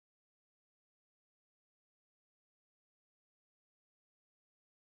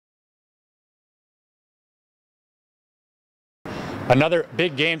Another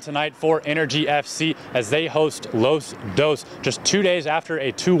big game tonight for Energy FC as they host Los Dos. Just 2 days after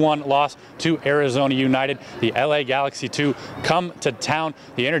a 2-1 loss to Arizona United, the LA Galaxy 2 come to town.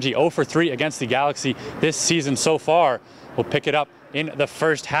 The Energy 0 for 3 against the Galaxy this season so far. We'll pick it up in the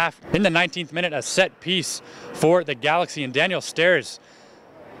first half. In the 19th minute, a set piece for the Galaxy, and Daniel Stairs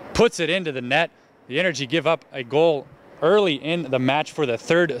puts it into the net. The Energy give up a goal early in the match for the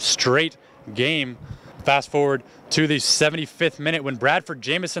third straight game. Fast forward to the 75th minute when Bradford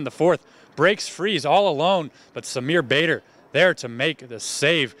Jamieson IV breaks frees all alone, but Samir Bader there to make the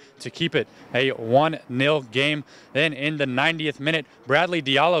save to keep it a 1-0 game. Then in the 90th minute, Bradley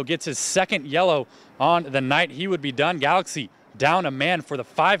Diallo gets his second yellow on the night. He would be done. Galaxy down a man for the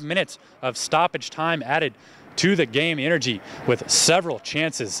 5 minutes of stoppage time added to the game. Energy with several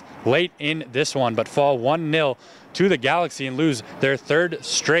chances late in this one, but fall 1-0 to the Galaxy and lose their third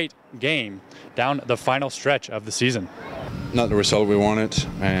straight game down the final stretch of the season. Not the result we wanted,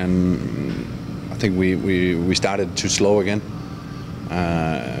 and I think we started too slow again.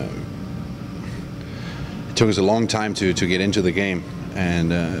 It took us a long time to get into the game,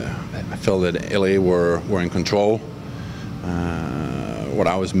 and I felt that LA were in control. What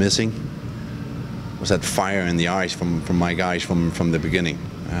I was missing was that fire in the eyes from my guys from the beginning.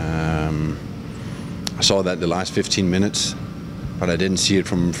 I saw that the last 15 minutes, but I didn't see it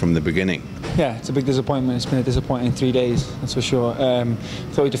from the beginning. Yeah, it's a big disappointment. It's been a disappointing 3 days, that's for sure.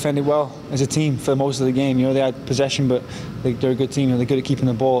 Thought we defended well as a team for most of the game. You know, they had possession, but they're a good team. You know, they're good at keeping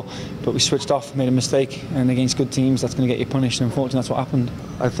the ball. But we switched off, made a mistake, and against good teams, that's going to get you punished. And unfortunately, that's what happened.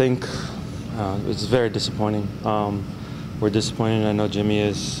 I think it's very disappointing. We're disappointed. I know Jimmy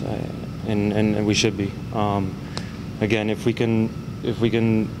is, and we should be. Again, if we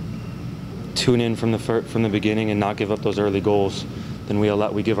can tune in from the beginning and not give up those early goals, then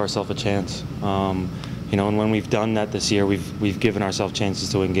we give ourselves a chance. You know, and when we've done that this year, we've given ourselves chances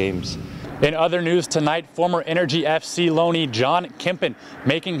to win games. In other news tonight, former Energy FC loanee John Kempen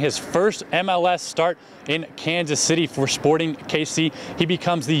making his first MLS start in Kansas City for Sporting KC. He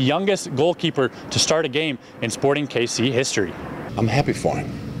becomes the youngest goalkeeper to start a game in Sporting KC history. I'm happy for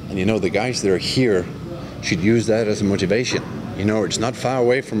him, and you know, the guys that are here should use that as a motivation. You know, it's not far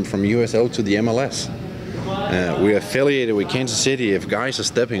away from USL to the MLS. We're affiliated with Kansas City. If guys are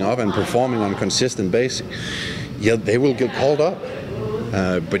stepping up and performing on a consistent basis, yeah, they will get called up.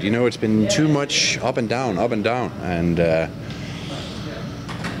 But you know, it's been too much up and down, and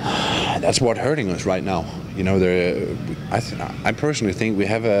that's what's hurting us right now. You know, I personally think we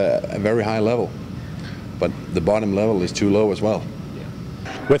have a very high level, but the bottom level is too low as well.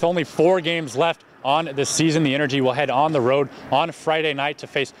 With only 4 games left on the season, the Energy will head on the road on Friday night to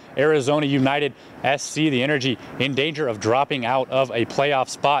face Arizona United SC. The Energy in danger of dropping out of a playoff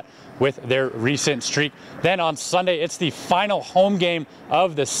spot with their recent streak. Then on Sunday, it's the final home game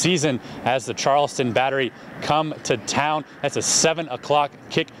of the season as the Charleston Battery come to town. That's a 7 o'clock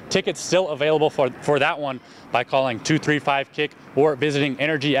kick. Tickets still available for that one by calling 235-KICK or visiting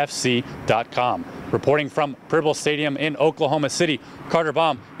energyfc.com. Reporting from Purple Stadium in Oklahoma City, Carter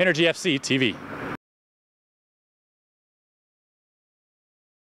Baum, Energy FC TV.